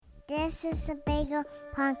This is a Bagel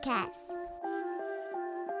Podcast.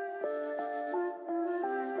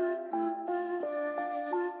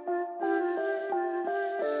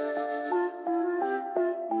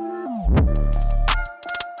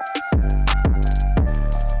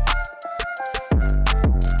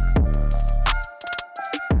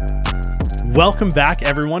 Welcome back,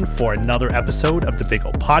 everyone, for another episode of the Big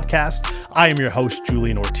O Podcast. I am your host,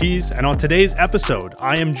 Julian Ortiz, and on today's episode,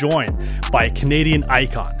 I am joined by a Canadian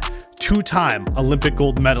icon, two-time Olympic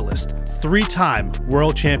gold medalist, three-time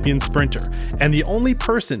world champion sprinter, and the only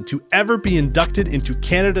person to ever be inducted into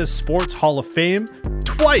Canada's Sports Hall of Fame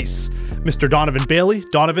twice, Mr. Donovan Bailey.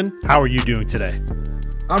 Donovan, how are you doing today?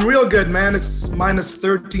 I'm real good, man. It's minus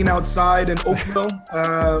 13 outside in Oakville.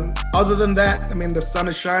 Other than that, I mean, the sun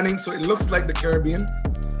is shining, so it looks like the Caribbean.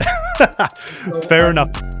 Fair enough.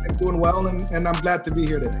 I'm doing well, and I'm glad to be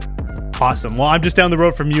here today. Awesome. Well, I'm just down the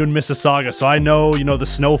road from you in Mississauga, so I know, the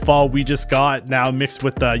snowfall we just got now mixed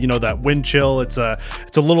with that wind chill. It's a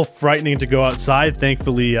little frightening to go outside.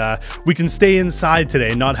 Thankfully, we can stay inside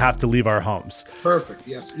today and not have to leave our homes. Perfect.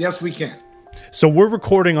 Yes, we can. So we're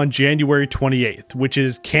recording on January 28th, which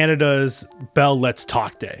is Canada's Bell Let's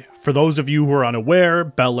Talk Day. For those of you who are unaware,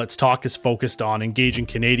 Bell Let's Talk is focused on engaging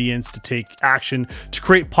Canadians to take action to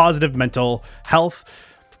create positive mental health.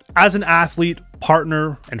 As an athlete,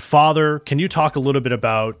 partner, and father, can you talk a little bit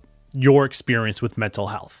about your experience with mental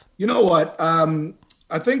health? You know what?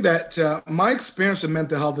 I think that my experience with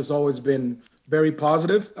mental health has always been very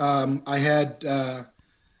positive. I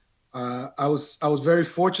was very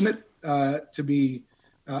fortunate to be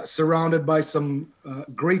surrounded by some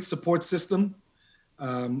great support system.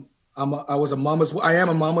 I am a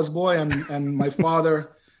mama's boy, and my father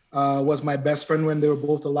was my best friend when they were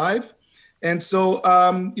both alive. And so,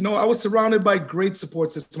 I was surrounded by great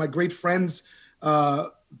support system, my great friends,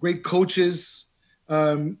 great coaches.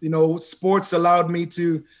 Sports allowed me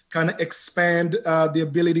to kind of expand the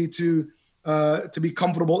ability to be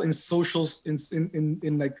comfortable in socials,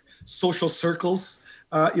 in like social circles.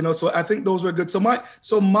 So I think those were good. So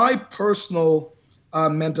my personal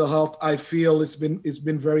mental health, I feel it's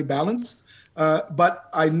been very balanced. But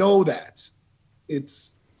I know that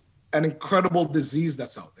it's an incredible disease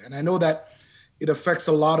that's out there, and I know that it affects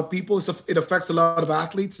a lot of people. It affects a lot of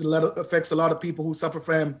athletes. It affects a lot of people who suffer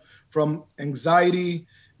from anxiety,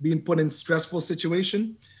 being put in stressful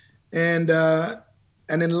situation, and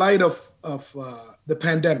in light of the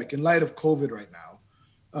pandemic, in light of COVID right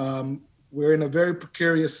now. We're in a very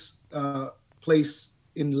precarious place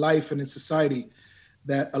in life and in society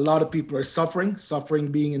that a lot of people are suffering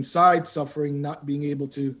being inside, suffering not being able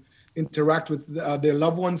to interact with their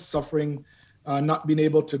loved ones, suffering not being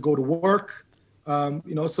able to go to work.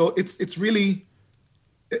 So it's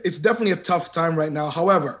definitely a tough time right now.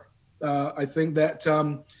 However, I think that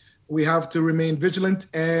we have to remain vigilant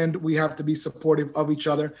and we have to be supportive of each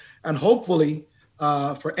other. And hopefully,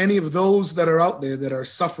 for any of those that are out there that are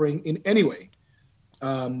suffering in any way,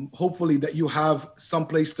 hopefully that you have some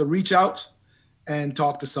place to reach out and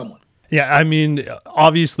talk to someone. Yeah, I mean,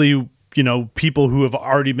 obviously, people who have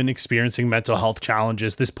already been experiencing mental health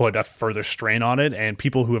challenges, this put a further strain on it. And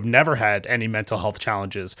people who have never had any mental health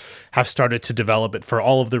challenges have started to develop it for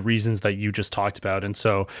all of the reasons that you just talked about. And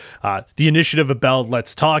so the initiative of Bell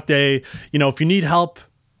Let's Talk Day, if you need help,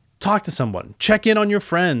 talk to someone, check in on your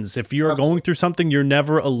friends. If you're going through something, you're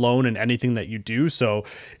never alone in anything that you do. So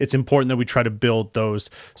it's important that we try to build those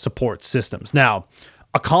support systems. Now,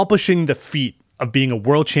 accomplishing the feat of being a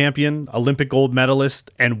world champion, Olympic gold medalist,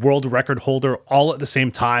 and world record holder all at the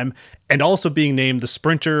same time, and also being named the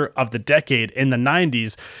sprinter of the decade in the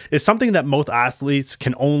 90s is something that most athletes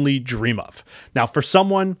can only dream of. Now, for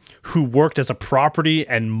someone who worked as a property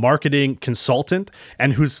and marketing consultant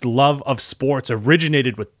and whose love of sports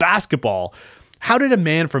originated with basketball, how did a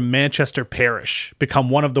man from Manchester Parish become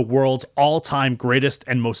one of the world's all-time greatest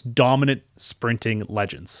and most dominant sprinting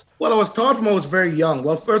legends? Well, I was taught from I was very young.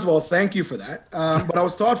 Well, first of all, thank you for that. But I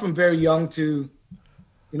was taught from very young to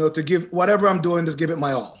give whatever I'm doing, just give it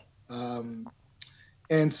my all.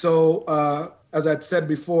 And so, as I'd said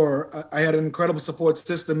before, I had an incredible support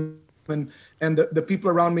system, and the people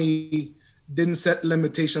around me didn't set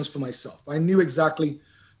limitations for myself. I knew exactly.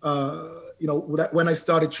 When I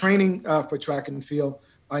started training for track and field,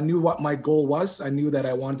 I knew what my goal was. I knew that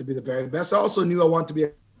I wanted to be the very best. I also knew I wanted to be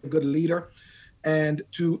a good leader and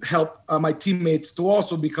to help my teammates to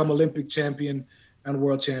also become Olympic champion and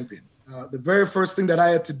world champion. The very first thing that I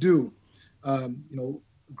had to do,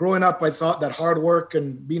 growing up, I thought that hard work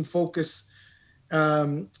and being focused,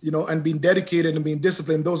 and being dedicated and being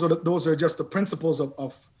disciplined, those are just the principles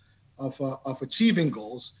of achieving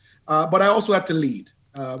goals. But I also had to lead.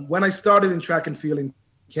 When I started in track and field in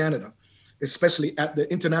Canada, especially at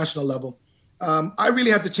the international level, I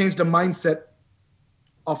really had to change the mindset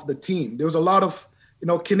of the team. There was a lot of,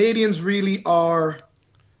 Canadians really are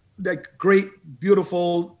like great,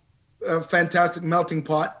 beautiful, fantastic melting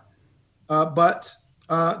pot. But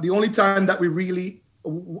the only time that we really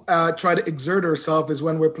try to exert ourselves is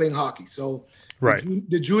when we're playing hockey. So Right.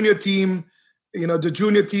 the junior team, the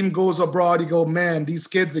junior team goes abroad. You go, man, these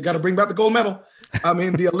kids, they got to bring back the gold medal. I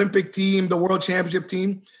mean, the Olympic team, the world championship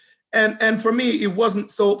team. And for me, it wasn't.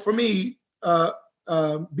 So for me,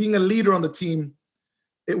 being a leader on the team,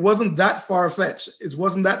 it wasn't that far-fetched. It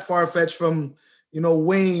wasn't that far-fetched from,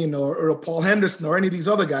 Wayne or Paul Henderson or any of these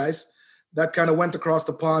other guys that kind of went across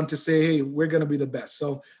the pond to say, hey, we're going to be the best.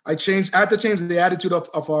 So I had to change the attitude of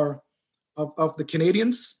the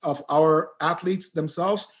Canadians, of our athletes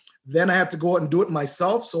themselves. Then I had to go out and do it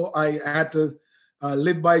myself. So I had to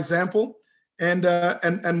live by example. And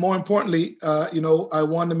more importantly, I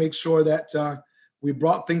wanted to make sure that we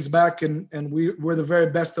brought things back and we're the very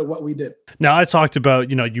best at what we did. Now, I talked about,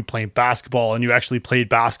 you playing basketball, and you actually played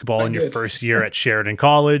basketball in your first year at Sheridan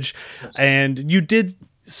College. Yes. And you did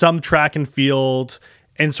some track and field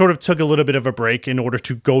and sort of took a little bit of a break in order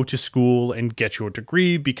to go to school and get your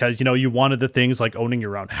degree because, you wanted the things like owning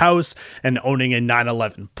your own house and owning a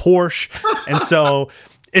 911 Porsche. And so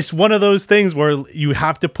it's one of those things where you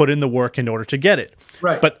have to put in the work in order to get it.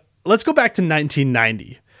 Right. But let's go back to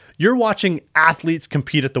 1990. You're watching athletes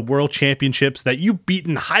compete at the world championships that you beat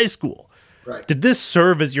in high school. Right. Did this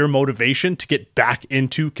serve as your motivation to get back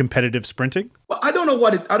into competitive sprinting? Well, I don't know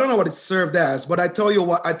what it served as, but I tell you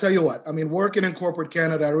what. I mean, working in corporate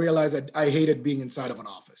Canada, I realized that I hated being inside of an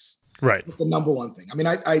office. Right. It's the number one thing. I mean,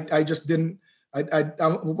 I just didn't.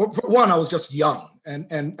 For one, I was just young,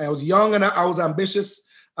 and I was young and I was ambitious,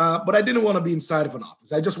 but I didn't want to be inside of an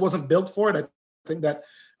office. I just wasn't built for it. I think that.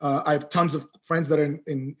 I have tons of friends that are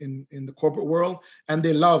in the corporate world, and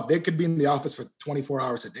they could be in the office for 24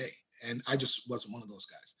 hours a day. And I just wasn't one of those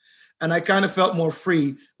guys. And I kind of felt more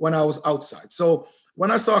free when I was outside. So when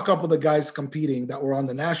I saw a couple of the guys competing that were on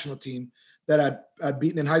the national team that I'd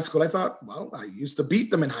beaten in high school, I thought, well, I used to beat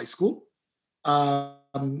them in high school.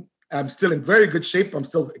 I'm still in very good shape. I'm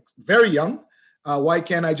still very young. Why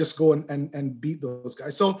can't I just go and beat those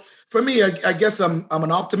guys? So for me, I guess I'm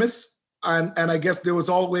an optimist. And I guess there was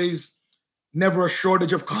always never a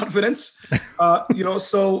shortage of confidence,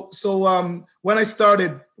 So when I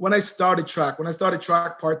started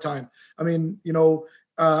track part-time, I mean,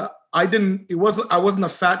 I wasn't a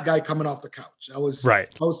fat guy coming off the couch.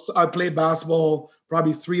 I played basketball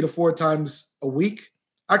probably 3 to 4 times a week.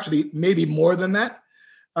 Actually, maybe more than that.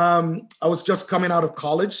 I was just coming out of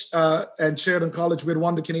college, and Sheridan College, we had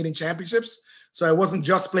won the Canadian championships. So I wasn't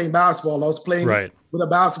just playing basketball. I was playing with a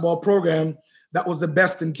basketball program that was the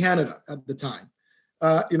best in Canada at the time.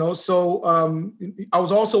 I was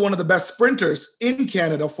also one of the best sprinters in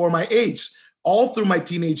Canada for my age, all through my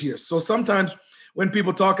teenage years. So sometimes when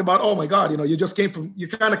people talk about, oh my God, you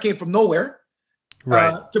kind of came from nowhere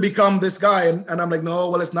to become this guy. And I'm like,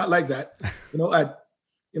 no, well, it's not like that.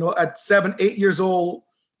 At 7, 8 years old,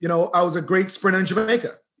 I was a great sprinter in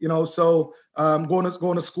Jamaica, so going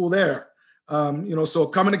to school there. So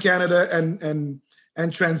coming to Canada and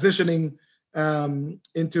transitioning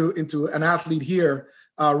into an athlete here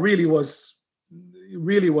really was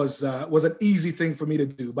an easy thing for me to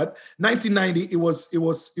do. But 1990,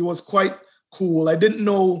 it was quite cool. I didn't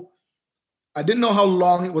know how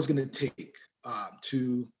long it was going to take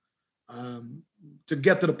to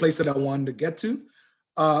get to the place that I wanted to get to.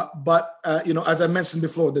 But as I mentioned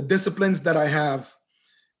before, the disciplines that I have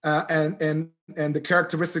and the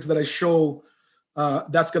characteristics that I show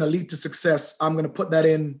that's going to lead to success, I'm going to put that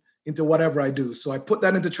into whatever I do. So I put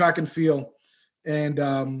that into track and field, and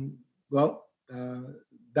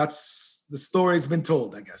that's the story's been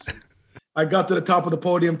told, I guess. I got to the top of the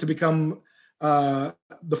podium to become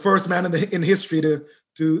the first man in history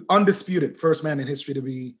to undisputed first man in history to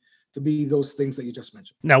be those things that you just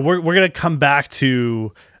mentioned. Now we're going to come back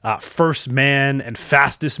to first man and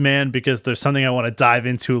fastest man, because there's something I want to dive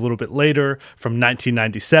into a little bit later from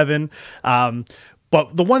 1997.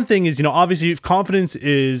 But the one thing is, obviously confidence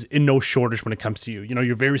is in no shortage when it comes to you.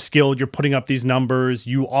 You're very skilled. You're putting up these numbers.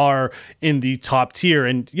 You are in the top tier,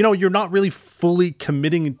 and, you're not really fully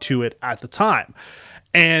committing to it at the time.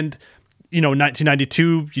 And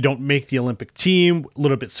 1992, you don't make the Olympic team. A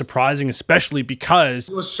little bit surprising, especially because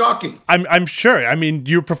It was shocking. I'm sure. I mean,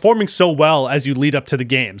 you're performing so well as you lead up to the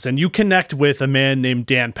games, and you connect with a man named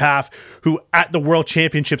Dan Pfaff, who at the World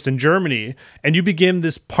Championships in Germany, and you begin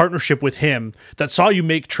this partnership with him that saw you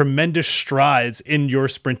make tremendous strides in your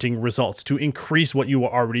sprinting results to increase what you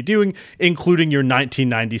were already doing, including your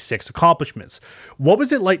 1996 accomplishments. What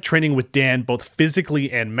was it like training with Dan, both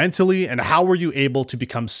physically and mentally, and how were you able to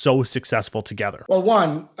become so successful together? Well,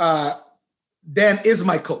 one, Dan is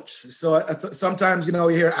my coach. So sometimes, you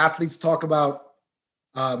hear athletes talk about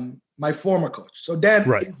my former coach. So Dan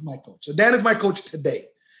is my coach. So Dan is my coach today.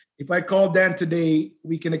 If I call Dan today,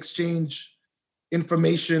 we can exchange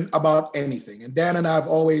information about anything. And Dan and I have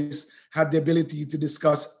always had the ability to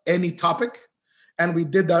discuss any topic. And we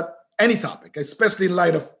did that, any topic, especially in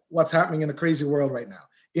light of what's happening in a crazy world right now,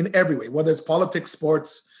 in every way, whether it's politics,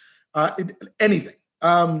 sports, anything.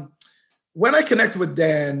 When I connected with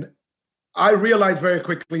Dan, I realized very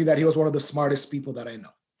quickly that he was one of the smartest people that I know.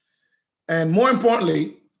 And more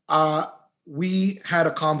importantly, we had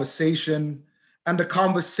a conversation, and the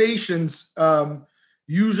conversations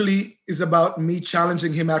usually is about me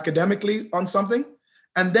challenging him academically on something.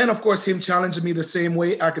 And then, of course, him challenging me the same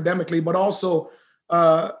way academically, but also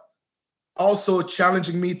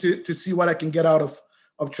challenging me to see what I can get out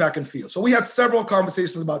of track and field. So we had several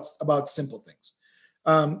conversations about simple things.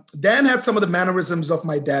 Dan had some of the mannerisms of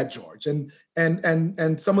my dad, George, and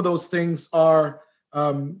some of those things are,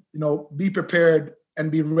 be prepared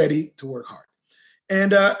and be ready to work hard.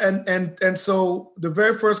 And so the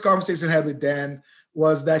very first conversation I had with Dan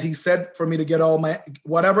was that he said for me to get all my,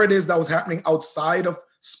 whatever it is that was happening outside of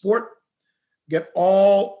sport, get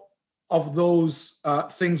all of those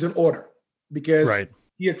things in order, because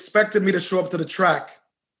he expected me to show up to the track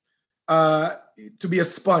to be a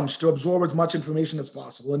sponge, to absorb as much information as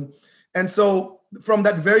possible. And so from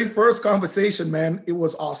that very first conversation, man, it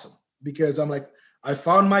was awesome, because I'm like, I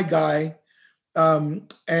found my guy, and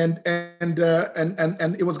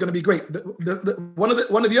it was going to be great. One of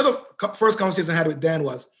the other first conversations I had with Dan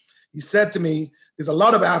was, he said to me, there's a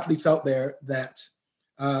lot of athletes out there that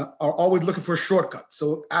are always looking for shortcuts.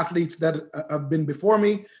 So athletes that have been before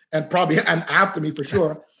me and after me for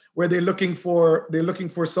sure, where they're looking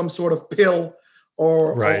for some sort of pill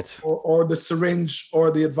or the syringe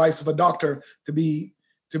or the advice of a doctor to be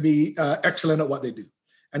excellent at what they do.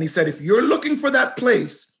 And he said, if you're looking for that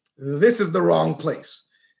place, this is the wrong place.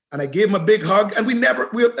 And I gave him a big hug, and we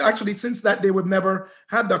actually, since that day, we've never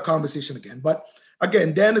had that conversation again. But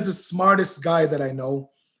again, Dan is the smartest guy that I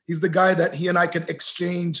know. He's the guy that he and I can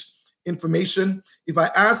exchange information. If I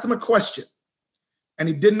asked him a question and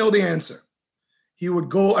he didn't know the answer, he would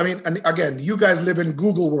go, and again, you guys live in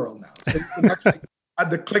Google world now. So you can actually, at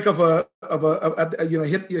the click of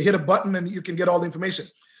hit a button and you can get all the information.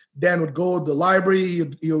 Dan would go to the library.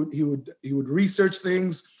 He would research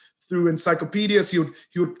things through encyclopedias. He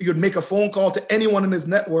would make a phone call to anyone in his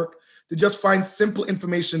network to just find simple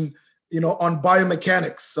information, on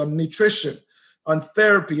biomechanics, on nutrition, on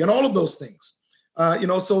therapy, and all of those things.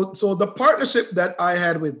 So the partnership that I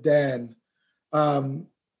had with Dan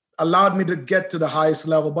allowed me to get to the highest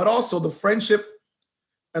level, but also the friendship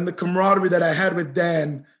and the camaraderie that I had with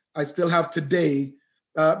Dan, I still have today,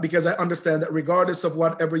 because I understand that regardless of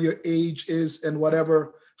whatever your age is and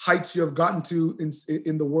whatever heights you have gotten to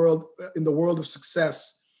in the world of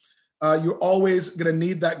success, you're always going to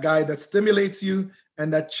need that guy that stimulates you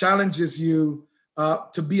and that challenges you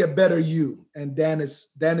to be a better you. And Dan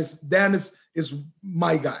is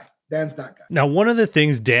my guy. Dan's that guy. Now, one of the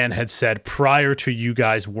things Dan had said prior to you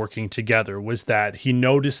guys working together was that he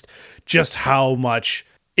noticed just how much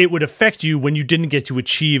it would affect you when you didn't get to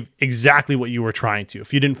achieve exactly what you were trying to.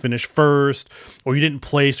 If you didn't finish first, or you didn't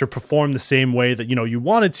place or perform the same way that you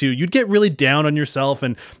wanted to, you'd get really down on yourself,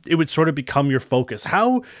 and it would sort of become your focus.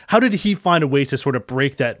 How did he find a way to sort of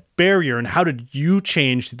break that barrier, and how did you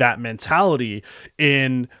change that mentality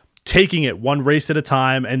in taking it one race at a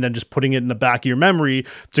time and then just putting it in the back of your memory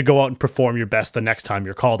to go out and perform your best the next time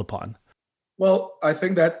you're called upon? Well, I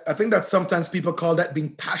think that sometimes people call that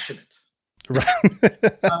being passionate. Right.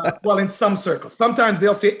 Well, in some circles, sometimes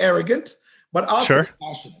they'll say arrogant, but I'll say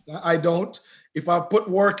passionate. I don't. If I put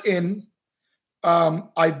work in,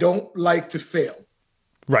 I don't like to fail.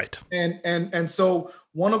 Right. And so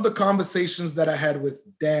one of the conversations that I had with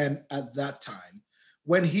Dan at that time,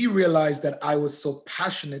 when he realized that I was so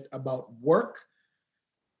passionate about work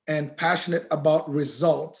and passionate about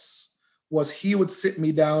results, was he would sit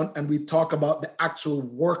me down and we'd talk about the actual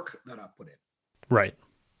work that I put in. Right.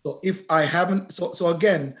 So if I haven't, so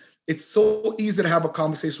again, it's so easy to have a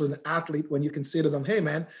conversation with an athlete when you can say to them, hey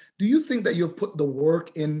man, do you think that you've put the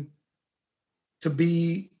work in to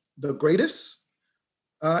be the greatest?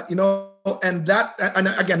 And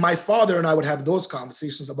again, my father and I would have those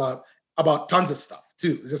conversations about tons of stuff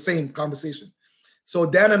too. It's the same conversation. So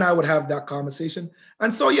Dan and I would have that conversation.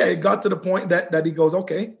 And so, yeah, it got to the point that he goes,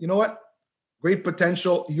 okay, you know what? Great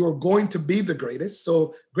potential. You're going to be the greatest.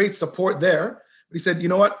 So great support there. But he said, you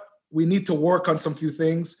know what? We need to work on some few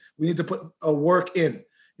things. We need to put a work in,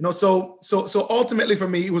 so ultimately for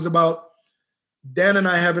me, it was about Dan and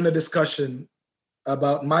I having a discussion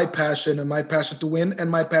about my passion to win and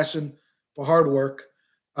my passion for hard work.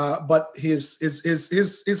 But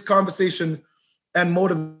his conversation and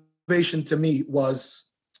motivation to me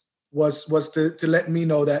was to let me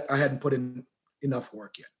know that I hadn't put in enough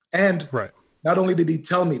work yet. And not only did he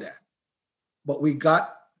tell me that, but we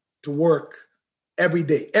got to work every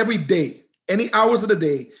day, any hours of the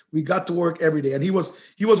day, we got to work every day. And he was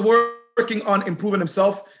working on improving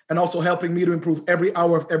himself and also helping me to improve every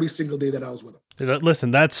hour of every single day that I was with him.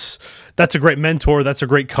 Listen, that's a great mentor. That's a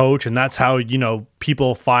great coach. And that's how,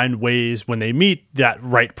 people find ways when they meet that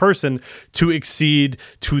right person to exceed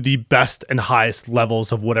to the best and highest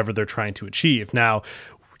levels of whatever they're trying to achieve. Now,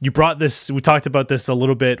 we talked about this a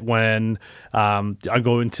little bit when I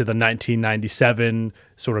go into the 1997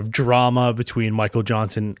 sort of drama between Michael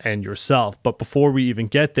Johnson and yourself. But before we even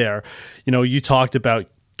get there, you talked about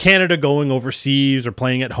Canada going overseas or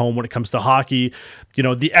playing at home when it comes to hockey.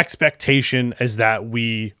 The expectation is that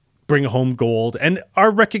we bring home gold and are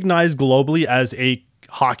recognized globally as a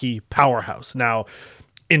hockey powerhouse. Now,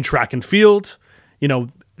 in track and field,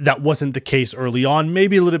 that wasn't the case early on,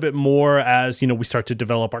 maybe a little bit more as, we start to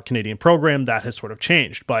develop our Canadian program. That has sort of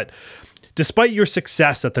changed. But despite your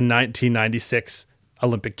success at the 1996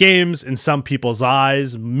 Olympic Games, in some people's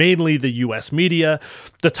eyes, mainly the US media,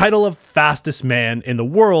 the title of fastest man in the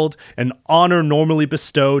world, an honor normally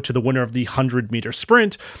bestowed to the winner of the 100-meter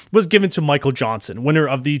sprint, was given to Michael Johnson, winner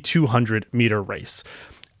of the 200-meter race.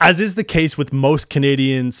 As is the case with most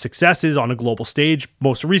Canadian successes on a global stage,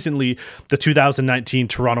 most recently, the 2019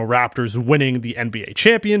 Toronto Raptors winning the NBA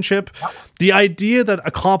championship, the idea that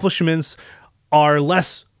accomplishments are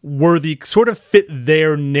less worthy sort of fit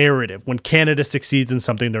their narrative when Canada succeeds in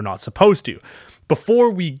something they're not supposed to. Before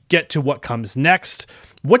we get to what comes next,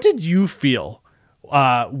 what did you feel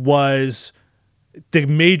was the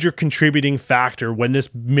major contributing factor when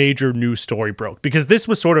this major news story broke? Because this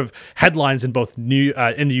was sort of headlines in both in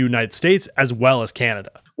the United States as well as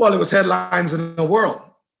Canada. Well, it was headlines in the world,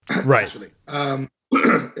 right? Actually,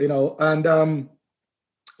 you know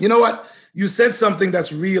what? You said something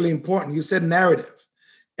that's really important. You said narrative,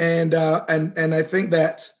 and I think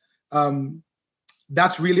that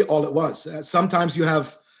that's really all it was. Sometimes you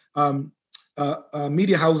have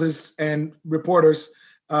media houses and reporters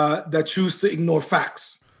that choose to ignore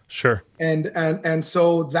facts. Sure. And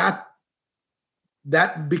so that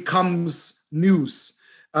becomes news.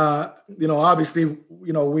 Obviously,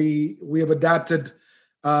 we have adapted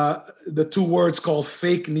the two words called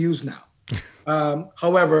fake news now.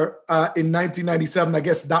 However, in 1997, I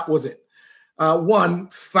guess that was it. One,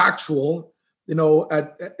 factual,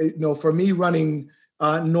 for me running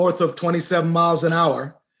north of 27 miles an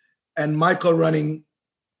hour and Michael running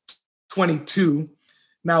 22.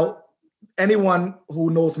 Now, anyone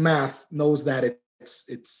who knows math knows that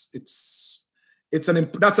that's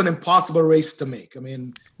an impossible race to make. I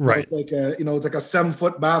mean, right? It's like it's like a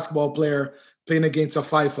 7-foot basketball player playing against a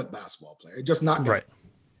 5-foot basketball player. It's just not right.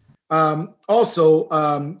 Also,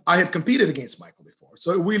 I had competed against Michael before,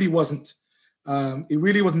 so it really wasn't. It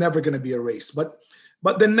really was never going to be a race. But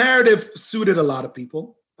the narrative suited a lot of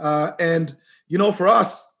people, and for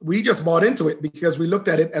us, we just bought into it because we looked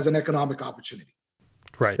at it as an economic opportunity.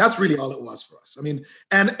 Right. That's really all it was for us. I mean,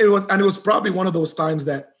 and it was probably one of those times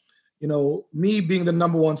that, me being the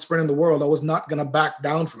number one sprinter in the world, I was not going to back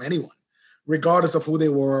down from anyone, regardless of who they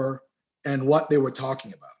were and what they were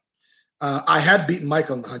talking about. I had beaten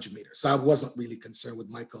Michael in the 100 meters, so I wasn't really concerned with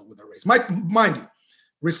Michael with a race. Mind you,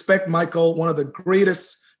 respect Michael, one of the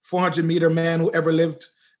greatest 400-meter men who ever lived,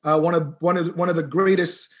 one of the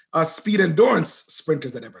greatest speed endurance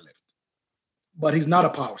sprinters that ever lived. But he's not a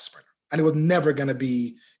power sprinter. And it was never going to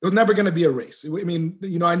be a race. I mean,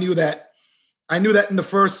 I knew that in the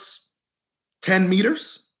first 10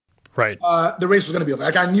 meters, right, the race was going to be over.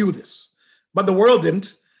 Like, I knew this, but the world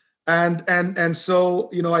didn't. And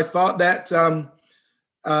so, I thought that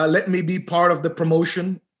let me be part of the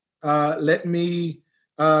promotion. Let me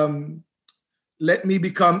become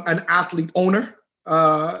an athlete owner.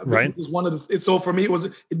 Right. So for me,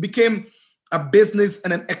 it became a business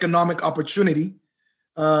and an economic opportunity.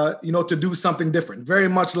 to do something different. Very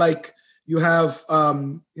much like you have,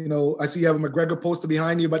 I see you have a McGregor poster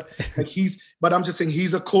behind you, but but I'm just saying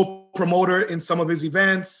he's a co-promoter in some of his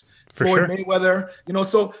events. For Floyd sure. Mayweather,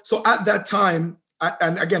 so at that time,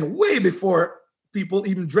 and again, way before people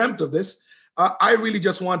even dreamt of this, I really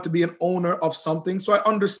just wanted to be an owner of something. So I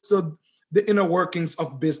understood the inner workings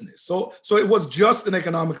of business. So it was just an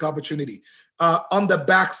economic opportunity on the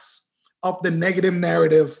backs of the negative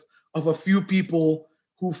narrative of a few people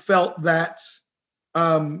who felt that,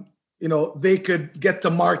 they could get to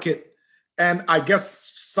market. And I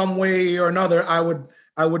guess some way or another, I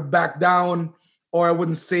would back down, or I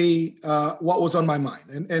wouldn't say what was on my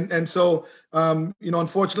mind. And so,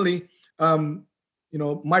 unfortunately,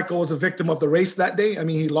 Michael was a victim of the race that day. I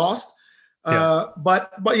mean, he lost.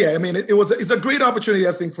 But yeah, I mean, it's a great opportunity,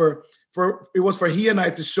 I think, for he and I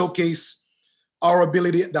to showcase our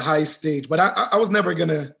ability at the highest stage. But I was never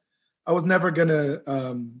gonna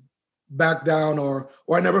back down, or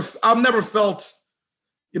I've never felt,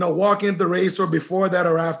 walking into the race or before that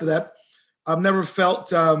or after that, I've never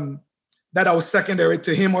felt that I was secondary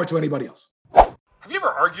to him or to anybody else. Have you ever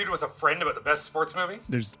argued with a friend about the best sports movie?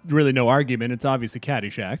 There's really no argument. It's obviously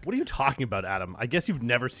Caddyshack. What are you talking about, Adam? I guess you've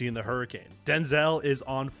never seen The Hurricane. Denzel is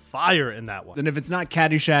on fire in that one. And if it's not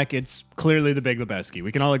Caddyshack, it's clearly The Big Lebowski.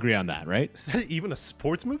 We can all agree on that, right? Is that even a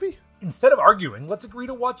sports movie? Instead of arguing, let's agree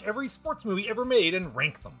to watch every sports movie ever made and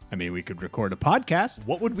rank them. I mean, we could record a podcast.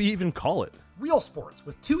 What would we even call it? Real sports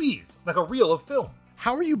with 2 E's, like a reel of film.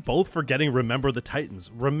 How are you both forgetting Remember the Titans?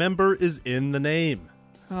 Remember is in the name.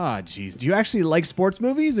 Ah, geez. Do you actually like sports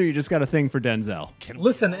movies, or you just got a thing for Denzel?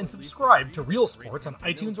 Listen and subscribe to Real Sports on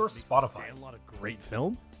iTunes or Spotify. Sandlot, a great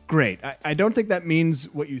film. Great. I don't think that means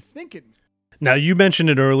what you think it means. Now, you mentioned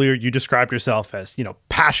it earlier. You described yourself as,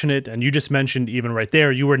 passionate, and you just mentioned even right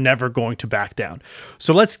there, you were never going to back down.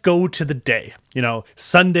 So let's go to the day.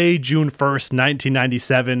 Sunday, June 1st,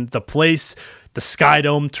 1997, the place, the Sky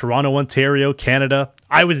Dome, Toronto, Ontario, Canada.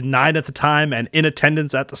 I was 9 at the time and in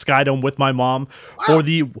attendance at the Sky Dome with my mom for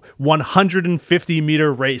the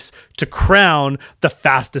 150-meter race to crown the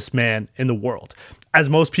fastest man in the world. As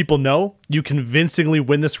most people know, you convincingly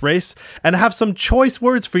win this race and have some choice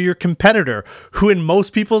words for your competitor, who in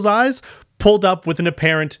most people's eyes pulled up with an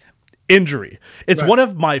apparent injury. It's one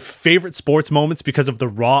of my favorite sports moments because of the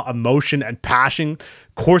raw emotion and passion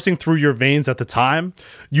coursing through your veins at the time.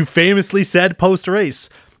 You famously said post-race,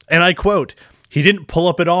 and I quote, "He didn't pull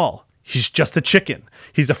up at all. He's just a chicken.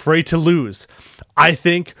 He's afraid to lose. I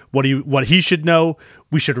think what he should know,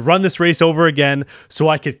 we should run this race over again so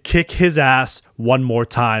I could kick his ass one more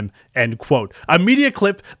time," end quote. A media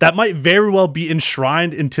clip that might very well be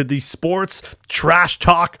enshrined into the Sports Trash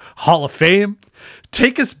Talk Hall of Fame.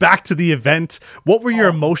 Take us back to the event. What were your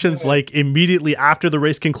emotions like immediately after the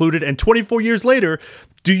race concluded? And 24 years later,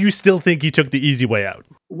 do you still think he took the easy way out?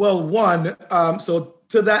 Well, so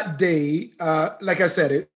to that day, like I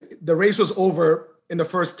said, the race was over in the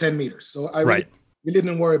first 10 meters. So I really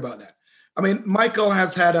didn't worry about that. I mean, Michael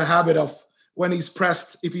has had a habit of when he's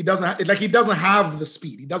pressed, if he doesn't have the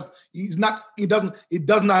speed. He does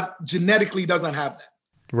not genetically have that.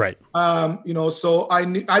 Right. So I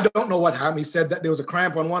don't know what happened. He said that there was a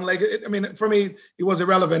cramp on one leg. For me, it was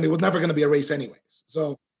irrelevant. It was never going to be a race anyways.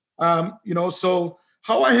 So, so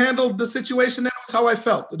how I handled the situation, that was how I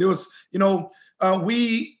felt. There was,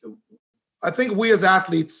 I think we as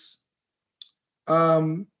athletes,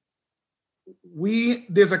 there's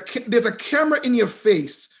a camera in your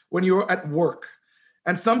face when you're at work.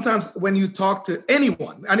 And sometimes when you talk to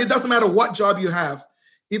anyone, and it doesn't matter what job you have,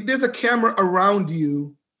 if there's a camera around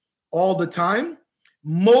you all the time,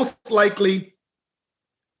 most likely,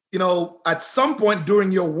 at some point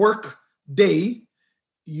during your work day,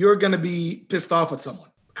 you're going to be pissed off at someone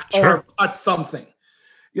or at something.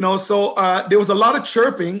 So there was a lot of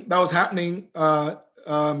chirping that was happening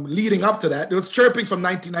leading up to that. There was chirping from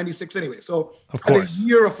 1996 anyway. So of course, a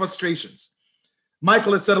year of frustrations.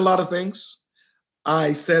 Michael has said a lot of things.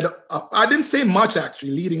 I didn't say much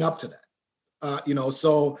actually leading up to that.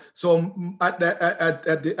 So at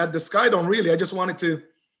the Sky Dome, really, I just wanted to,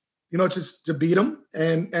 just to beat him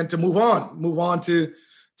and to move on to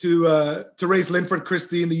race Linford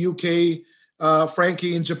Christie in the UK,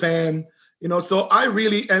 Frankie in Japan. So I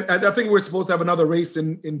really, and I think we're supposed to have another race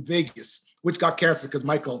in Vegas, which got canceled because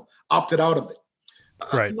Michael opted out of it.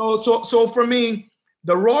 Right. So for me,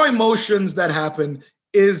 the raw emotions that happened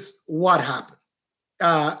is what happened.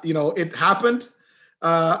 It happened.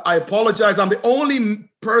 I apologize. I'm the only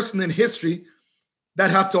person in history that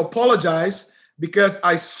had to apologize because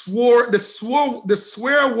I swore the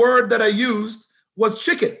swear word that I used was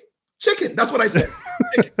chicken. Chicken. That's what I said.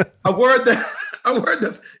 A word that a word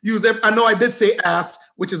that's used. I know I did say ass,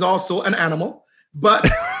 which is also an animal, but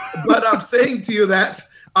but I'm saying to you that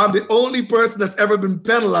I'm the only person that's ever been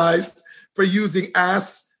penalized for using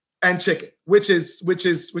ass and chicken, which is.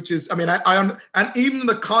 I mean, and even in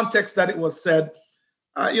the context that it was said,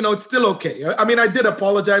 it's still okay. I mean, I did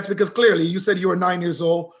apologize because clearly you said you were 9 years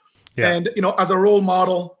old, and as a role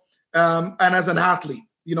model and as an athlete,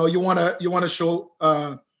 you want to show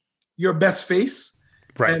your best face,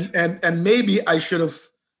 right? And maybe I should have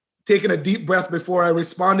taken a deep breath before I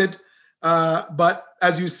responded, but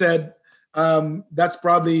as you said, that's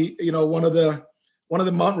probably one of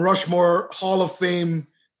the Mount Rushmore Hall of Fame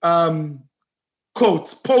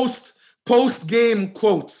quotes, post game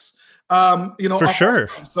quotes. For sure.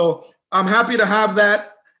 So I'm happy to have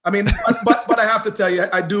that. I mean, but I have to tell you,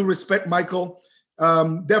 I do respect Michael.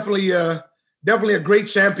 Definitely a great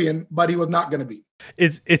champion, but he was not going to be.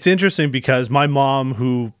 It's interesting because my mom,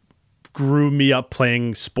 who grew me up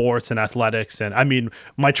playing sports and athletics, and I mean,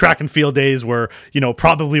 my track and field days were,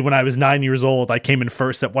 probably when I was 9 years old, I came in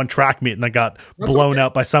first at one track meet and I got blown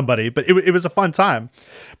out by somebody, but it was a fun time.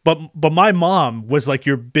 But my mom was like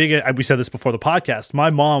your biggest, we said this before the podcast, my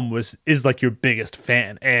mom is like your biggest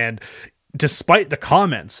fan. And despite the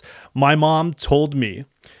comments, my mom told me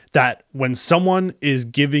that when someone is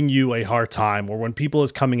giving you a hard time or when people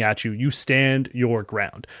is coming at you, you stand your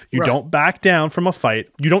ground. You don't back down from a fight.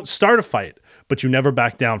 You don't start a fight, but you never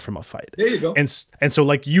back down from a fight. There you go. And so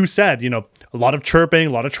like you said, a lot of chirping,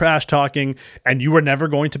 a lot of trash talking, and you were never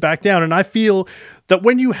going to back down. And I feel that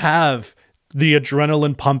when you have the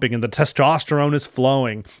adrenaline pumping and the testosterone is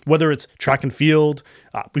flowing, whether it's track and field,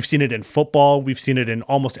 we've seen it in football, we've seen it in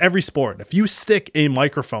almost every sport. If you stick a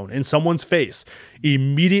microphone in someone's face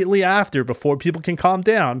immediately after, before people can calm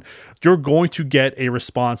down, you're going to get a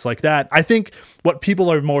response like that. I think what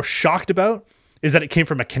people are more shocked about is that it came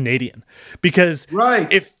from a Canadian, because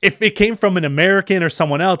if it came from an American or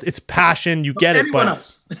someone else, it's passion, you get it.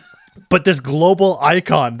 But this global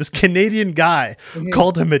icon, this Canadian guy,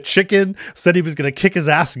 called him a chicken, said he was going to kick his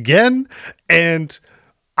ass again. And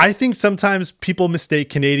I think sometimes people mistake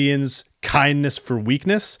Canadians' kindness for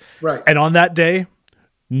weakness. Right. And on that day,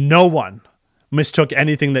 no one mistook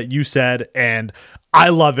anything that you said. And I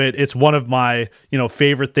love it. It's one of my,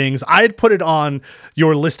 favorite things. I'd put it on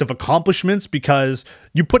your list of accomplishments because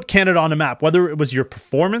you put Canada on a map, whether it was your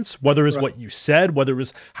performance, whether it was what you said, whether it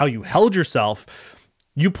was how you held yourself.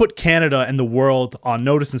 You put Canada and the world on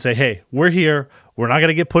notice and say, hey, we're here. We're not going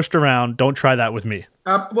to get pushed around. Don't try that with me.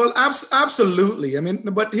 Well, absolutely. I mean,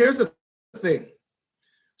 but here's the thing.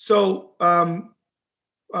 So, I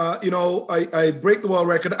break the world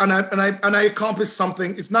record and I accomplished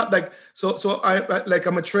something. It's not like, I'm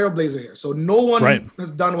a trailblazer here. So no one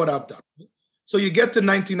has done what I've done. So you get to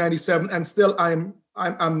 1997 and still I'm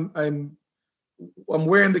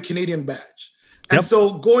wearing the Canadian badge. And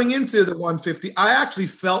so going into the 150, I actually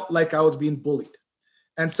felt like I was being bullied.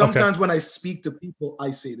 And sometimes when I speak to people,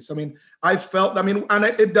 I say this. I mean,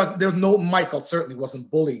 there's no, Michael certainly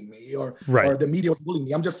wasn't bullying me or the media was bullying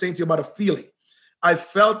me. I'm just saying to you about a feeling. I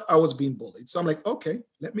felt I was being bullied. So I'm like, okay,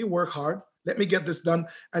 let me work hard. Let me get this done.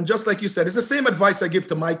 And just like you said, it's the same advice I give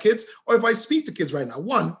to my kids, or if I speak to kids right now.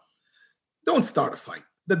 One, don't start a fight.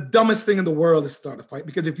 The dumbest thing in the world is start a fight,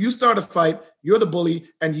 because if you start a fight, you're the bully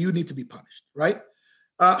and you need to be punished, right?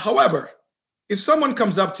 However, if someone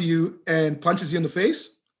comes up to you and punches you in the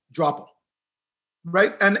face, drop them,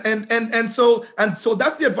 right? And so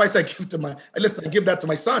that's the advice I give to I give that to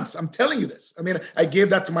my sons. I'm telling you this. I mean, I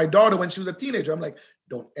gave that to my daughter when she was a teenager. I'm like,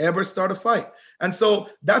 don't ever start a fight. And so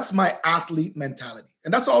that's my athlete mentality,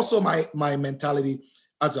 and that's also my mentality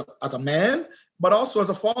as a man, but also as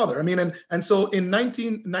a father. I mean, and so in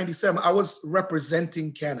 1997, I was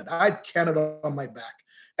representing Canada. I had Canada on my back.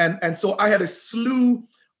 And so I had a slew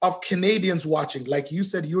of Canadians watching. Like you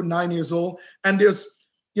said, you're 9 years old, and there's,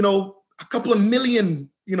 a couple of million,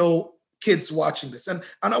 kids watching this. And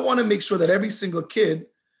I want to make sure that every single kid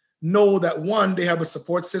know that, one, they have a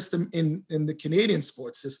support system in the Canadian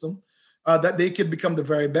sports system, that they could become the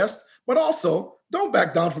very best, but also don't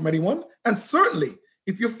back down from anyone. And certainly,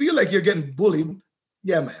 if you feel like you're getting bullied,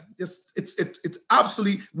 yeah, man, it's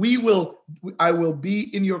absolutely, I will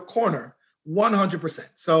be in your corner 100%.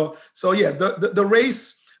 So yeah, the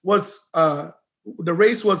race was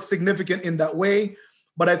significant in that way,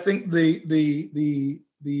 but I think the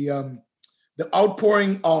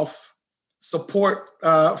outpouring of support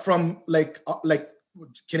from like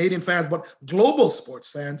Canadian fans, but global sports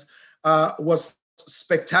fans was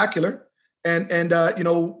spectacular, and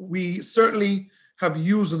we certainly have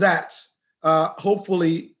used that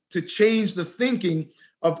hopefully to change the thinking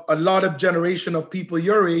of a lot of generation of people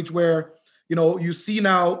your age, where You see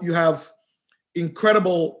now you have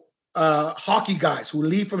incredible hockey guys who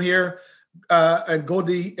leave from here and go to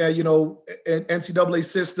the NCAA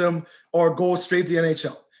system or go straight to the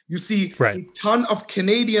NHL. You see a ton of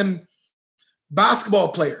Canadian basketball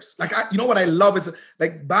players. What I love is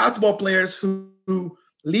like basketball players who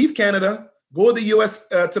leave Canada, go to the US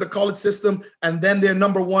to the college system, and then they're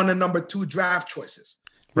number 1 and number 2 draft choices.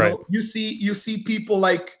 You see people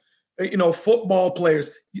like football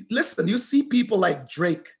players. Listen, you see people like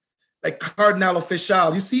Drake, like Cardinal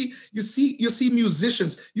Official. You see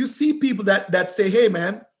musicians. You see people that say, "Hey,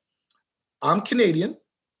 man, I'm Canadian.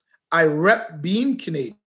 I rep being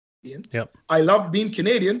Canadian. Yep. I love being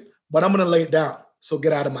Canadian, but I'm going to lay it down. So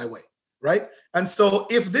get out of my way." Right. And so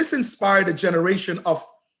if this inspired a generation of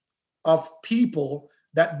people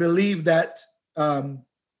that believe that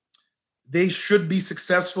they should be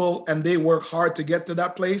successful and they work hard to get to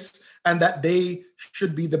that place, and that they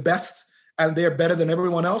should be the best and they're better than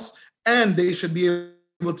everyone else, and they should be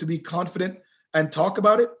able to be confident and talk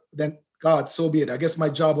about it, then God, so be it. I guess my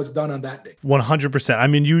job was done on that day. 100%. I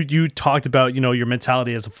mean, you talked about, your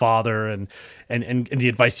mentality as a father and the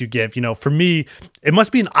advice you give. For me, it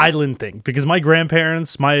must be an island thing, because my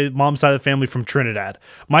grandparents, my mom's side of the family from Trinidad,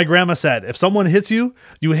 my grandma said, if someone hits you,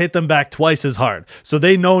 you hit them back twice as hard. So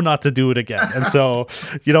they know not to do it again. And so,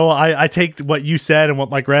 I take what you said and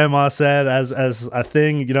what my grandma said as a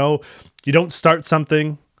thing. You don't start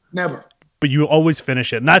something. Never. But you always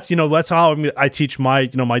finish it. And that's how I teach my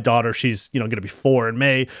daughter. She's, going to be 4 in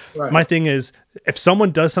May. Right. My thing is, if someone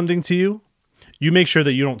does something to you, you make sure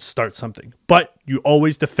that you don't start something, but you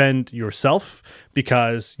always defend yourself,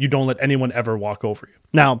 because you don't let anyone ever walk over you.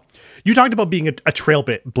 Now, you talked about being a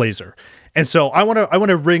trailblazer. And so I want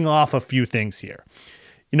to ring off a few things here.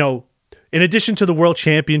 In addition to the world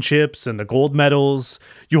championships and the gold medals,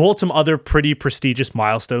 you hold some other pretty prestigious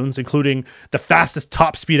milestones, including the fastest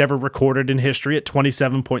top speed ever recorded in history at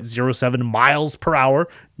 27.07 miles per hour,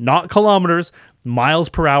 not kilometers, miles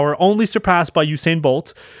per hour, only surpassed by Usain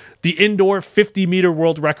Bolt. The indoor 50-meter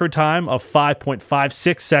world record time of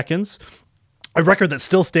 5.56 seconds, a record that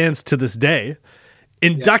still stands to this day.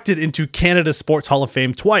 Inducted into Canada Sports Hall of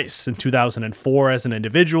Fame twice, in 2004 as an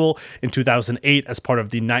individual, in 2008 as part of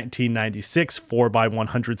the 1996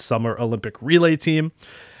 4x100 Summer Olympic Relay Team.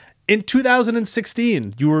 In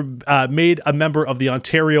 2016, you were made a member of the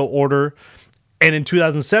Ontario Order, and in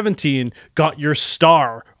 2017, got your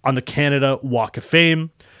star on the Canada Walk of Fame.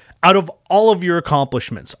 Out of all of your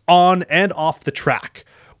accomplishments, on and off the track,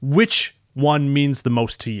 which one means the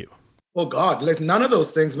most to you? Oh God, none of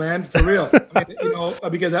those things, man, for real.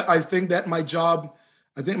 Because I think that my job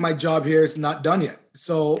here is not done yet.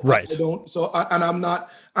 So right.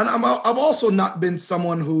 I've also not been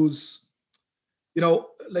someone who's,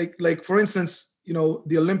 like for instance,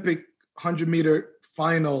 the Olympic 100-meter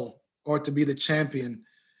final, or to be the champion,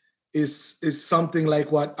 is something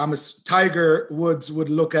like what Tiger Woods would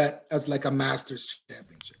look at as like a Masters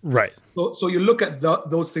championship. Right. So you look at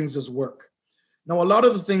those things as work. Now, a lot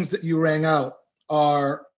of the things that you rang out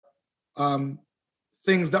are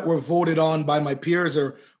things that were voted on by my peers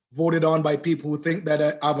or voted on by people who think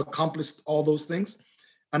that I've accomplished all those things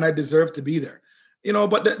and I deserve to be there.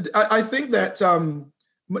 But I think that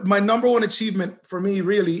my number one achievement for me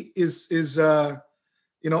really is I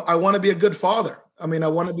want to be a good father. I mean, I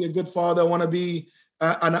want to be a good father. I want to be,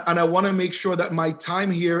 and I want to make sure that my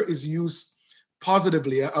time here is used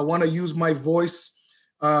positively. I want to use my voice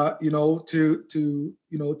to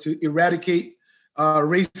eradicate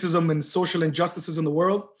racism and social injustices in the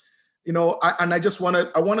world, I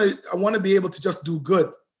want to be able to just do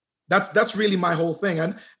good. That's really my whole thing,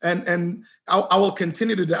 and I will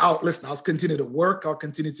continue to listen. I'll continue to work. I'll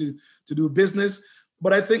continue to do business.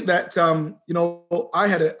 But I think that I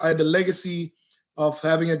had the legacy of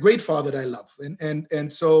having a great father that I love,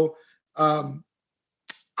 and so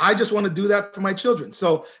I just want to do that for my children.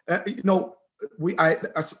 So there's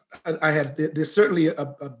certainly a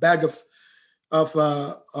bag of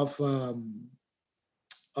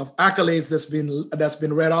accolades that's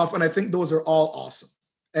been read off, and I think those are all awesome.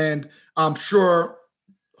 And I'm sure,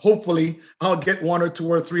 hopefully, I'll get 1 or 2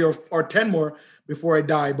 or 3 or 10 more before I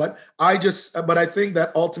die. But I think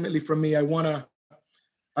that ultimately, for me, I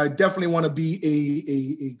definitely want to be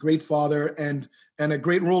a great father and a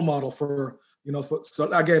great role model for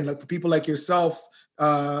people like yourself.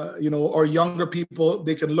 Or younger people,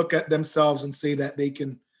 they can look at themselves and say that they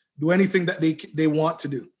can do anything that they want to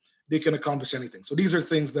do. They can accomplish anything. So these are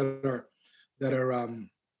things that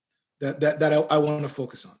that I want to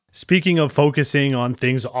focus on. Speaking of focusing on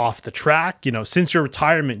things off the track, since your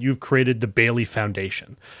retirement, you've created the Bailey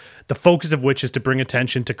Foundation, the focus of which is to bring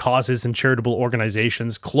attention to causes and charitable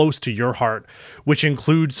organizations close to your heart, which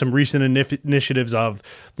include some recent initiatives of,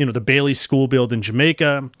 the Bailey School Build in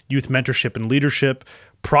Jamaica, youth mentorship and leadership,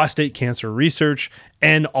 prostate cancer research,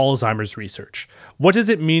 and Alzheimer's research. What does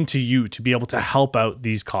it mean to you to be able to help out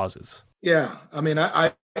these causes? Yeah, I mean,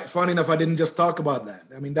 I funny enough, I didn't just talk about that.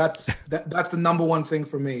 I mean, that's the number one thing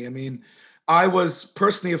for me. I mean, I was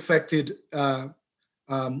personally affected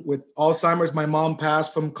with Alzheimer's. My mom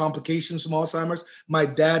passed from complications from Alzheimer's. My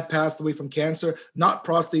dad passed away from cancer, not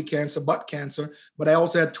prostate cancer, but cancer. But I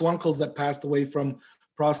also had two uncles that passed away from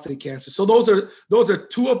prostate cancer. So those are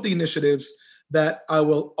two of the initiatives that I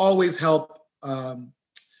will always help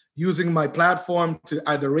using my platform to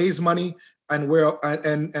either raise money and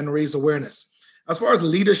raise awareness. As far as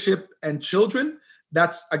leadership and children,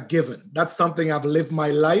 that's a given. That's something I've lived my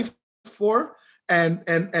life for, and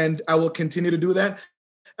I will continue to do that.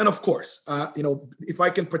 And of course, if I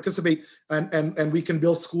can participate and we can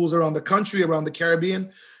build schools around the country, around the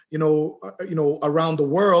Caribbean, around the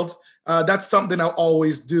world, that's something I'll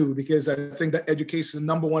always do, because I think that education is the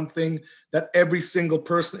number one thing that every single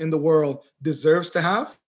person in the world deserves to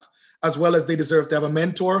have, as well as they deserve to have a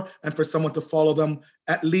mentor and for someone to follow them,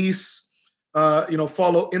 at least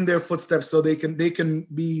follow in their footsteps so they can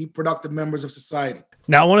be productive members of society.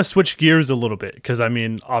 Now I want to switch gears a little bit, because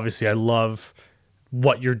obviously I love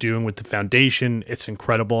what you're doing with the foundation. It's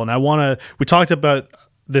incredible. And we talked about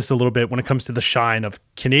this a little bit when it comes to the shine of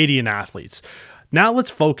Canadian athletes. Now let's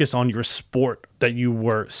focus on your sport that you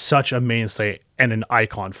were such a mainstay and an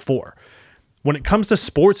icon for. When it comes to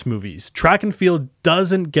sports movies, track and field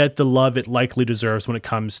doesn't get the love it likely deserves when it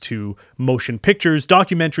comes to motion pictures,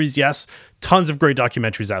 documentaries. Yes, tons of great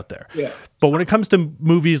documentaries out there. Yeah. But when it comes to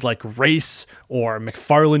movies like Race or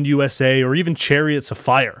McFarland USA or even Chariots of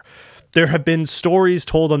Fire, there have been stories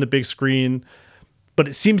told on the big screen, but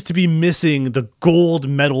it seems to be missing the gold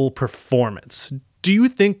medal performance. Do you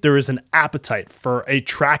think there is an appetite for a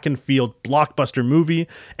track and field blockbuster movie?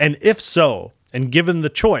 And if so, and given the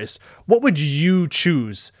choice, what would you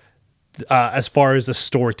choose as far as a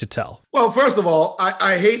story to tell? Well, first of all,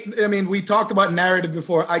 we talked about narrative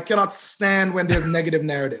before. I cannot stand when there's negative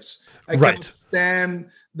narratives. I cannot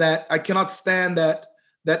stand that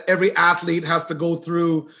every athlete has to go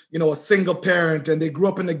through, a single parent, and they grew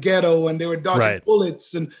up in the ghetto and they were dodging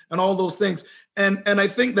bullets and all those things. And I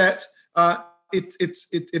think that it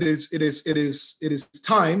is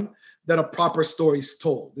time that a proper story is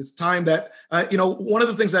told. It's time that, one of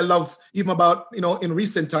the things I love even about, in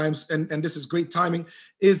recent times, and this is great timing,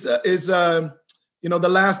 is The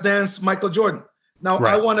Last Dance, Michael Jordan. Now,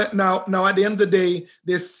 I want to, now at the end of the day,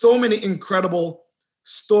 there's so many incredible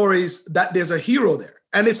stories that there's a hero there.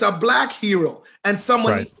 And it's a Black hero. And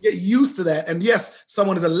someone needs to get used to that. And yes,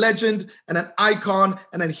 someone is a legend and an icon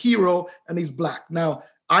and a hero, and he's Black. Now,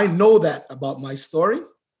 I know that about my story.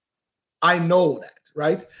 I know that.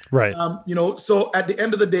 Right. So at the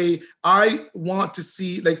end of the day, I want to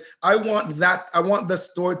see, I want the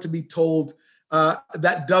story to be told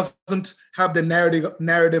that doesn't have the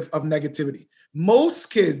narrative of negativity. Most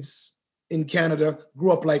kids in Canada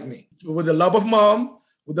grew up like me, with the love of mom,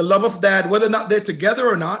 with the love of dad, whether or not they're together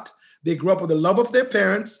or not. They grew up with the love of their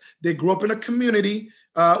parents. They grew up in a community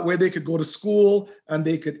where they could go to school and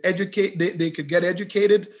they could educate. They could get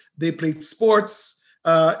educated. They played sports.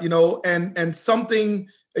 And something,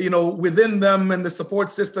 within them and the support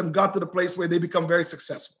system got to the place where they become very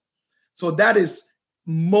successful. So that is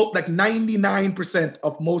 99%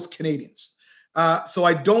 of most Canadians. So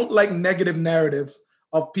I don't like negative narrative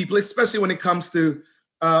of people, especially when it comes to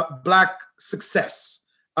Black success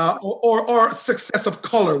or success of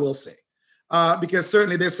color, we'll say, because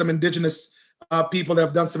certainly there's some Indigenous people that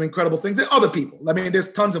have done some incredible things, and other people. I mean,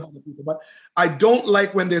 there's tons of other people, but I don't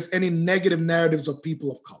like when there's any negative narratives of people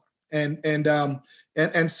of color.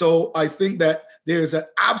 And so I think that there's an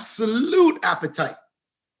absolute appetite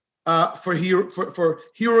for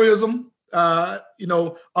heroism,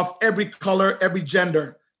 of every color, every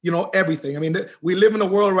gender, everything. I mean, we live in a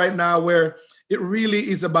world right now where it really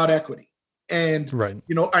is about equity and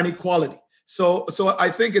and equality. So I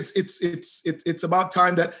think it's about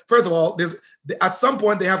time that, first of all, at some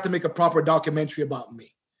point they have to make a proper documentary about me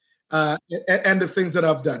and the things that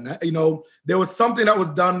I've done. There was something that was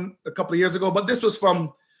done a couple of years ago, but this was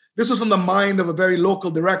from the mind of a very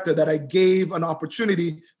local director that I gave an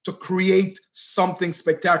opportunity to create something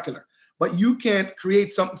spectacular. But you can't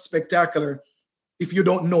create something spectacular if you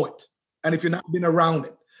don't know it and if you're not been around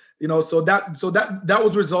it. So that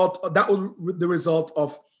was the result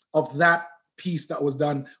of of that piece that was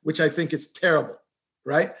done, which I think is terrible,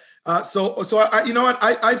 right? So I, you know what,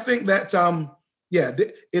 I think that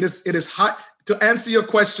it is high. To answer your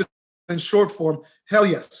question in short form, hell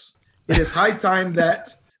yes, it is high time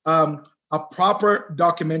that a proper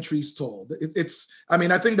documentary is told. I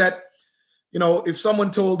mean, I think that, you know, if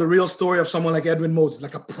someone told the real story of someone like Edwin Moses,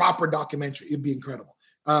 like a proper documentary, it'd be incredible.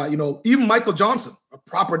 You know, even Michael Johnson, a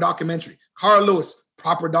proper documentary. Carl Lewis,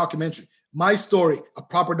 proper documentary. My Story, a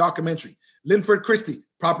proper documentary. Linford Christie,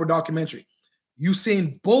 proper documentary.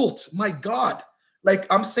 Usain Bolt, my God. Like,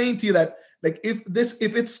 I'm saying to you that, like, if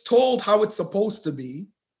it's told how it's supposed to be,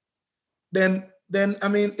 then I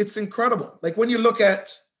mean, it's incredible. Like, when you look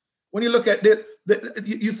at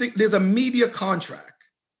you think there's a media contract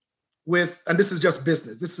with, and this is just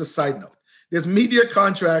business, this is a side note, there's media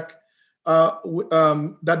contract that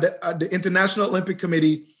the International Olympic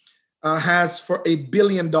Committee has for $1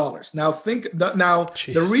 billion. Now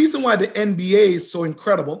the reason why the NBA is so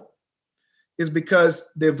incredible is because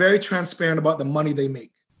they're very transparent about the money they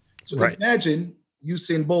make. So right. Imagine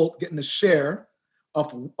Usain Bolt getting a share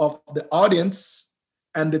of the audience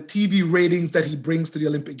and the TV ratings that he brings to the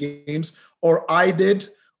Olympic Games, or I did,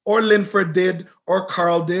 or Linford did, or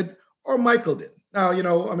Carl did, or Michael did. Now, you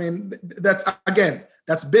know, I mean, that's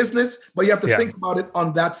business, but you have to think about it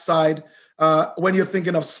on that side when you're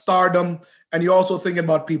thinking of stardom, and you're also thinking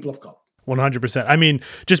about people of color. 100%. I mean,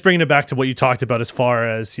 just bringing it back to what you talked about as far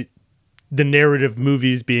as the narrative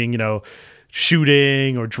movies being, you know,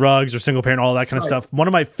 shooting or drugs or single parent, all that kind of stuff. One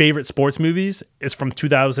of my favorite sports movies is from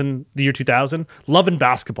the year 2000, Love and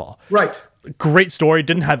Basketball. Right. Great story.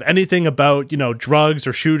 Didn't have anything about, you know, drugs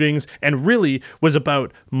or shootings, and really was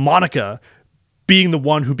about Monica being the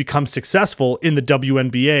one who becomes successful in the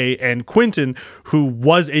WNBA, and Quentin, who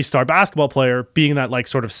was a star basketball player, being that like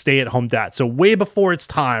sort of stay-at-home dad. So way before its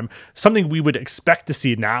time, something we would expect to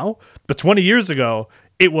see now, but 20 years ago,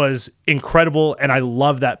 it was incredible, and I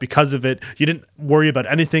love that because of it. You didn't worry about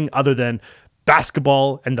anything other than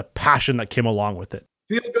basketball and the passion that came along with it.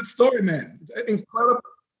 Feel-good story, man.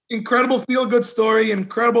 Incredible feel-good story,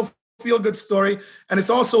 incredible feel-good story. And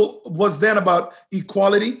it's also was then about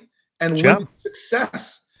equality and women's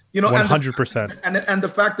success. You know, 100%. And the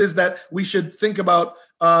fact is that we should think about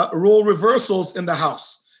role reversals in the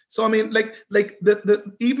house. So I mean, like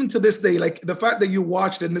the even to this day, like the fact that you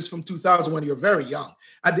watched it, and this from 2000 when you're very young.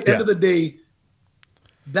 At the end of the day,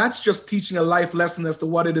 that's just teaching a life lesson as to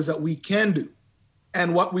what it is that we can do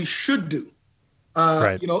and what we should do.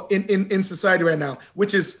 You know, in society right now,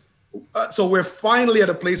 which is so we're finally at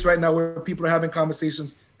a place right now where people are having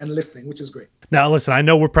conversations and listening, which is great. Now, listen, I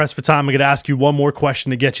know we're pressed for time. I'm going to ask you one more question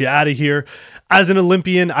to get you out of here. As an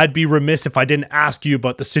Olympian, I'd be remiss if I didn't ask you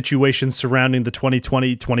about the situation surrounding the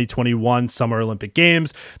 2020-2021 Summer Olympic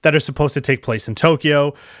Games that are supposed to take place in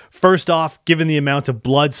Tokyo. First off, given the amount of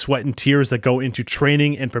blood, sweat, and tears that go into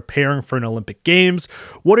training and preparing for an Olympic Games,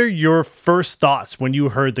 what are your first thoughts when you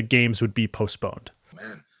heard the Games would be postponed?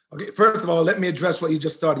 Man. Okay, first of all, let me address what you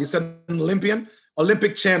just started. You said an Olympian,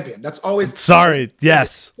 Olympic champion. That's always... Sorry,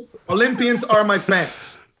 yes. Olympians are my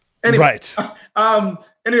fans. Anyway, right.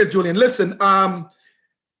 Anyways, Julian, listen,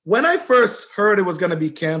 when I first heard it was going to be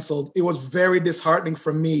canceled, it was very disheartening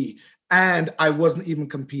for me, and I wasn't even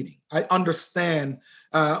competing. I understand.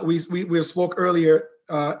 We spoke earlier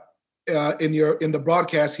in the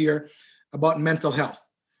broadcast here about mental health,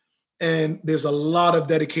 and there's a lot of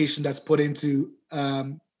dedication that's put into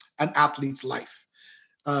an athlete's life.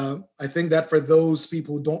 I think that for those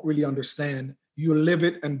people who don't really understand, you live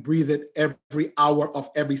it and breathe it every hour of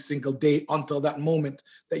every single day until that moment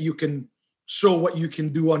that you can show what you can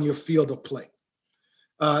do on your field of play.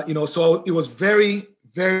 You know, so it was very,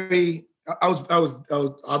 very. I was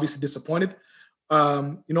obviously disappointed.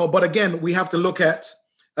 You know, but again, we have to look at.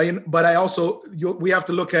 We have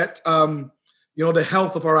to look at. You know, the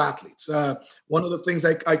health of our athletes. One of the things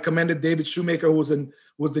I commended David Shoemaker, who was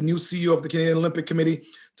the new CEO of the Canadian Olympic Committee,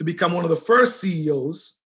 to become one of the first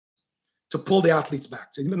CEOs to pull the athletes back.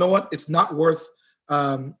 So, you know what? It's not worth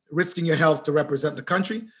risking your health to represent the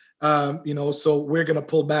country. You know, so we're going to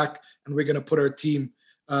pull back, and we're going to put our team.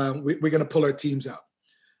 We're going to pull our teams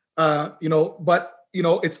out. You know, but you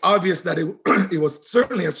know, it's obvious that it was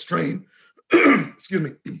certainly a strain. Excuse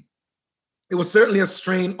me. It was certainly a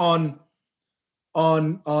strain on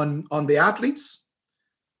the athletes.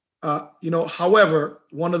 You know, however,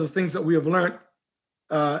 one of the things that we have learned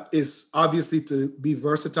is obviously to be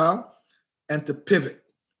versatile and to pivot.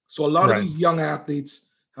 So a lot of these young athletes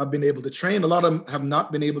have been able to train. A lot of them have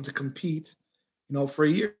not been able to compete, you know, for a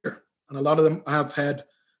year. And a lot of them have had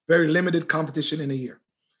very limited competition in a year.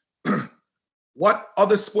 What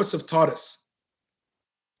other sports have taught us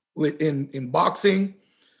in boxing,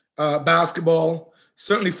 basketball,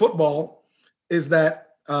 certainly football, is that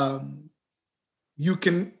you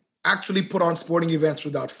can actually put on sporting events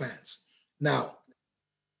without fans. Now,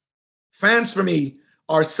 fans for me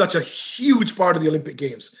are such a huge part of the Olympic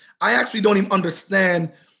Games. I actually don't even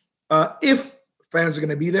understand if fans are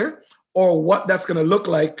going to be there or what that's going to look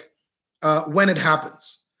like when it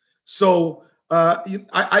happens. So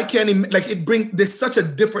I can't even, like, there's such a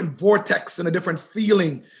different vortex and a different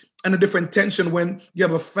feeling and a different tension when you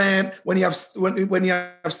have a fan, when you have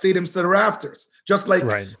stadiums to the rafters, just like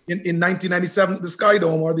Right. in 1997 at the Sky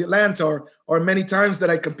Dome or the Atlanta or many times that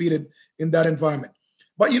I competed in that environment.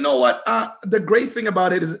 But you know what? The great thing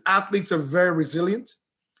about it is athletes are very resilient.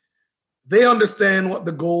 They understand what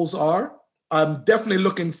the goals are. I'm definitely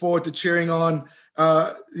looking forward to cheering on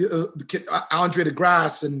Andre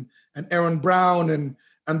DeGrasse and Aaron Brown and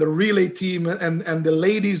the relay team and the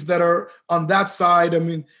ladies that are on that side. I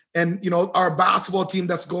mean, and our basketball team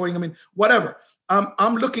that's going. I mean, whatever.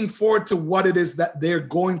 I'm looking forward to what it is that they're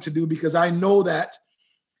going to do, because I know that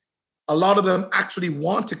a lot of them actually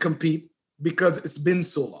want to compete because it's been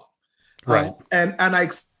so long. Right. And I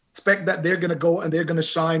expect that they're going to go and they're going to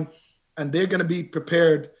shine and they're going to be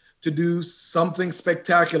prepared to do something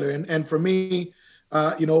spectacular. And for me,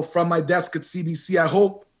 from my desk at CBC, I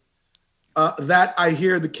hope that I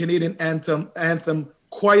hear the Canadian anthem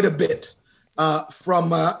quite a bit from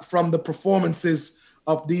the performances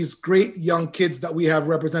of these great young kids that we have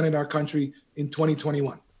representing our country in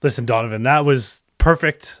 2021. Listen, Donovan, that was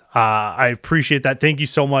perfect. I appreciate that. Thank you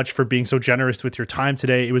so much for being so generous with your time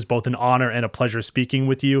today. It was both an honor and a pleasure speaking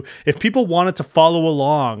with you. If people wanted to follow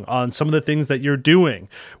along on some of the things that you're doing,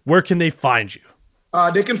 where can they find you?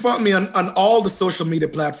 They can find me on all the social media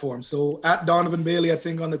platforms. So at Donovan Bailey, I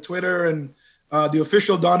think, on the Twitter, and the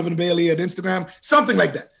official Donovan Bailey at Instagram, something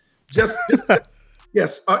like that. Just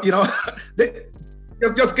yes,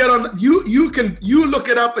 just get on. You look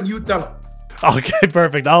it up and you tell them. Okay,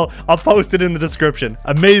 perfect. I'll post it in the description.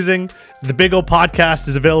 Amazing. The Big O Podcast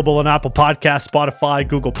is available on Apple Podcasts, Spotify,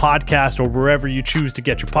 Google Podcast, or wherever you choose to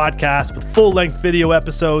get your podcasts, with full-length video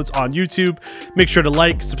episodes on YouTube. Make sure to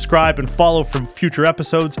like, subscribe, and follow for future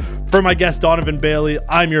episodes. For my guest, Donovan Bailey,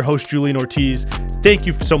 I'm your host, Julian Ortiz. Thank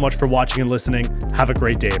you so much for watching and listening. Have a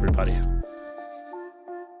great day, everybody.